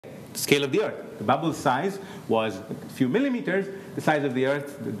scale of the Earth. The bubble size was a few millimeters. The size of the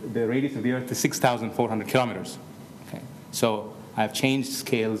Earth, the radius of the Earth is 6,400 kilometers. Okay? So I've changed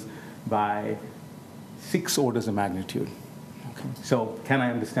scales by 6 orders of magnitude. Okay? So can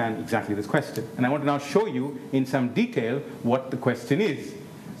I understand exactly this question? And I want to now show you in some detail what the question is.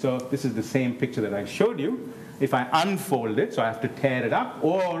 So this is the same picture that I showed you. If I unfold it, so I have to tear it up,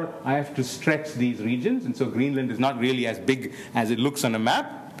 or I have to stretch these regions. And so Greenland is not really as big as it looks on a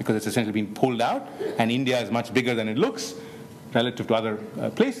map, because it's essentially been pulled out. And India is much bigger than it looks relative to other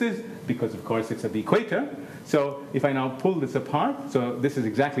places, because, of course, it's at the equator. So if I now pull this apart, so this is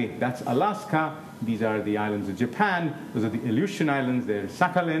exactly, that's Alaska. These are the islands of Japan. Those are the Aleutian Islands. There's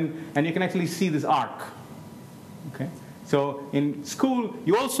Sakhalin. And you can actually see this arc. Okay? So in school,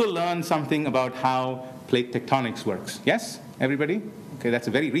 you also learn something about how plate tectonics works. Yes, everybody? Okay, that's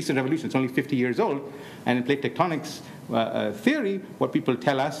a very recent revolution. It's only 50 years old. And in plate tectonics theory, what people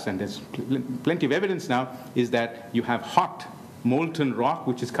tell us, and there's plenty of evidence now, is that you have hot molten rock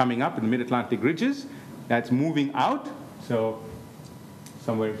which is coming up in the mid-Atlantic ridges. That's moving out. So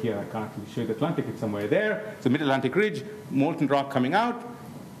somewhere here, I can't really show you the Atlantic, it's somewhere there. So mid-Atlantic ridge, molten rock coming out.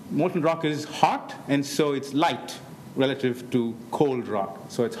 Molten rock is hot, and so it's light relative to cold rock.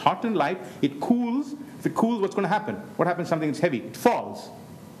 So it's hot and light. It cools. If it cools, what's going to happen? What happens to something that's heavy? It falls.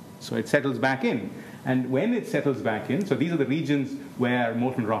 So it settles back in. And when it settles back in, so these are the regions where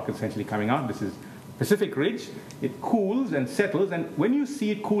molten rock is essentially coming out. This is Pacific Ridge. It cools and settles. And when you see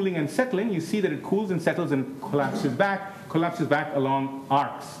it cooling and settling, you see that it cools and settles and collapses back along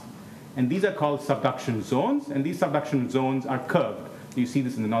arcs. And these are called subduction zones. And these subduction zones are curved. You see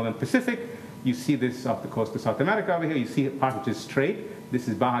this in the northern Pacific. You see this off the coast of South America over here. You see a part which is straight. This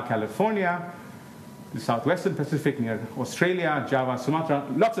is Baja California, the southwestern Pacific near Australia, Java, Sumatra,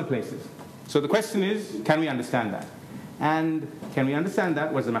 lots of places. So the question is, can we understand that? And can we understand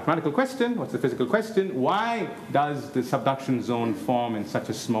that? What's the mathematical question? What's the physical question? Why does the subduction zone form in such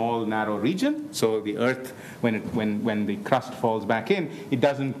a small, narrow region? So the Earth, when the crust falls back in, it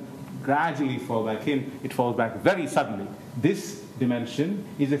doesn't gradually fall back in. It falls back very suddenly. This dimension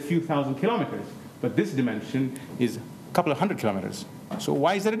is a few thousand kilometers, but this dimension is a couple of hundred kilometers. So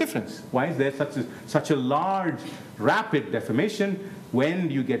why is there a difference? Why is there such a large, rapid deformation? When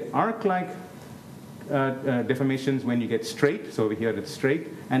do you get arc-like deformations? When you get straight? So over here it's straight.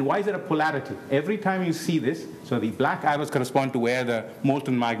 And why is there a polarity? Every time you see this, so the black arrows correspond to where the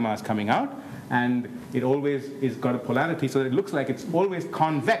molten magma is coming out, and it always is got a polarity, so that it looks like it's always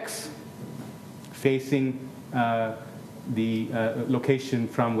convex, facing the location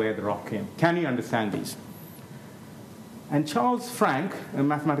from where the rock came. Can you understand these? And Charles Frank, a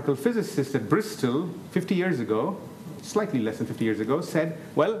mathematical physicist at Bristol 50 years ago, slightly less than 50 years ago, said,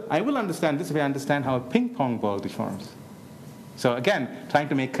 well, I will understand this if I understand how a ping pong ball deforms. So again, trying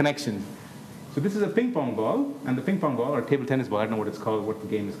to make connections. So this is a ping pong ball, and the ping pong ball, or table tennis ball, I don't know what it's called, what the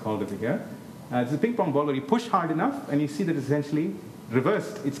game is called over here. It's a ping pong ball where you push hard enough, and you see that it's essentially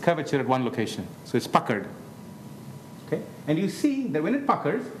reversed its curvature at one location. So it's puckered. Okay? And you see that when it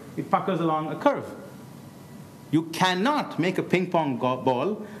puckers along a curve. You cannot make a ping pong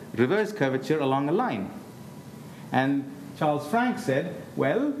ball reverse curvature along a line. And Charles Frank said,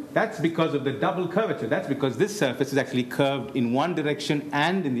 well, that's because of the double curvature. That's because this surface is actually curved in one direction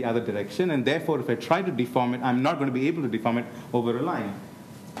and in the other direction, and therefore if I try to deform it, I'm not going to be able to deform it over a line.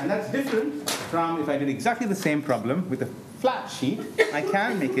 And that's different from if I did exactly the same problem with a flat sheet. I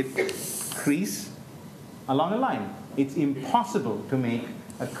can make it crease along a line. It's impossible to make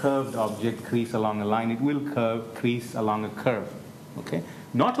a curved object crease along a line. It will crease along a curve. Okay?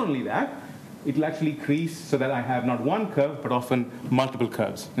 Not only that, it will actually crease so that I have not one curve, but often multiple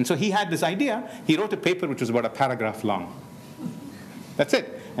curves. And so he had this idea. He wrote a paper which was about a paragraph long. That's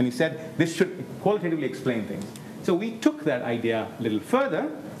it. And he said, this should qualitatively explain things. So we took that idea a little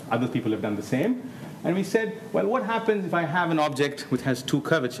further. Other people have done the same. And we said, well, what happens if I have an object which has two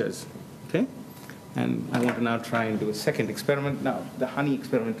curvatures? Okay? And I want to now try and do a second experiment. Now, the honey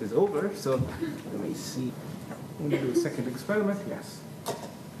experiment is over, so let me see. Let me do a second experiment. Yes.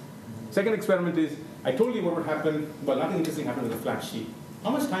 Second experiment is, I told you what would happen, but nothing interesting happened with a flat sheet. How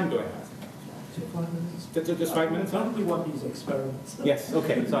much time do I have? 5 minutes. Just 5 minutes? How do you want these experiments? Yes,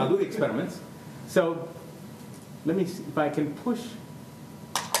 okay, so I'll do the experiments. So, let me see if I can push.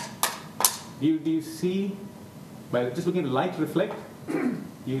 Do you see, by just looking at the light reflect,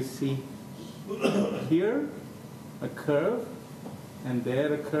 you see here a curve, and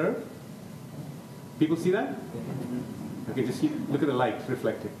there a curve. People see that? Okay, just look at the light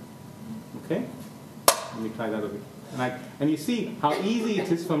reflecting. Okay? Let me try that over here. And you see how easy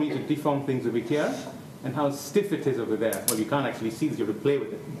it is for me to deform things over here, and how stiff it is over there. Well, you can't actually see this, you have to play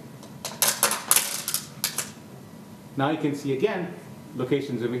with it. Now you can see again,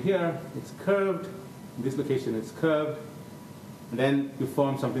 locations over here, it's curved. In this location, it's curved. And then you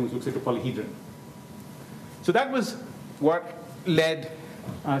form something which looks like a polyhedron. So that was what led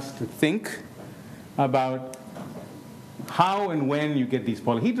us to think about how and when you get these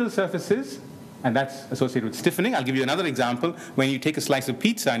polyhedral surfaces, and that's associated with stiffening. I'll give you another example. When you take a slice of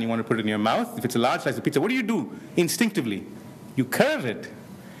pizza and you want to put it in your mouth, if it's a large slice of pizza, what do you do instinctively? You curve it.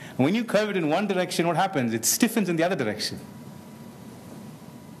 And when you curve it in one direction, what happens? It stiffens in the other direction.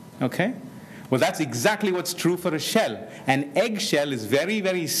 Okay? Well, that's exactly what's true for a shell. An egg shell is very,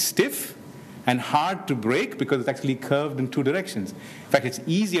 very stiff and hard to break because it's actually curved in two directions. In fact, it's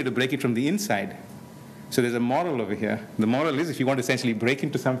easier to break it from the inside. So there's a moral over here. The moral is if you want to essentially break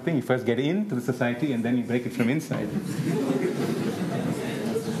into something, you first get into the society and then you break it from inside.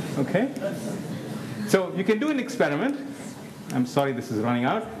 Okay? So you can do an experiment. I'm sorry this is running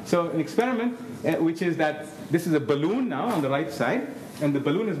out. So an experiment, which is that this is a balloon now on the right side, and the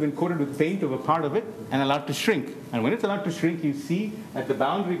balloon has been coated with paint over part of it and allowed to shrink. And when it's allowed to shrink, you see at the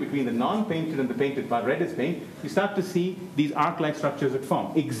boundary between the non-painted and the painted part, red is paint, you start to see these arc-like structures that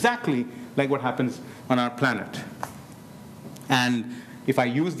form, exactly like what happens on our planet. And if I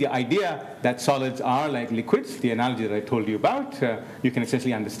use the idea that solids are like liquids, the analogy that I told you about, you can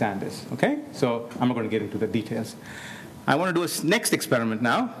essentially understand this. Okay? So I'm not going to get into the details. I want to do a next experiment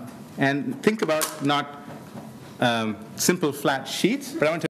now and think about not simple flat sheets, but I want to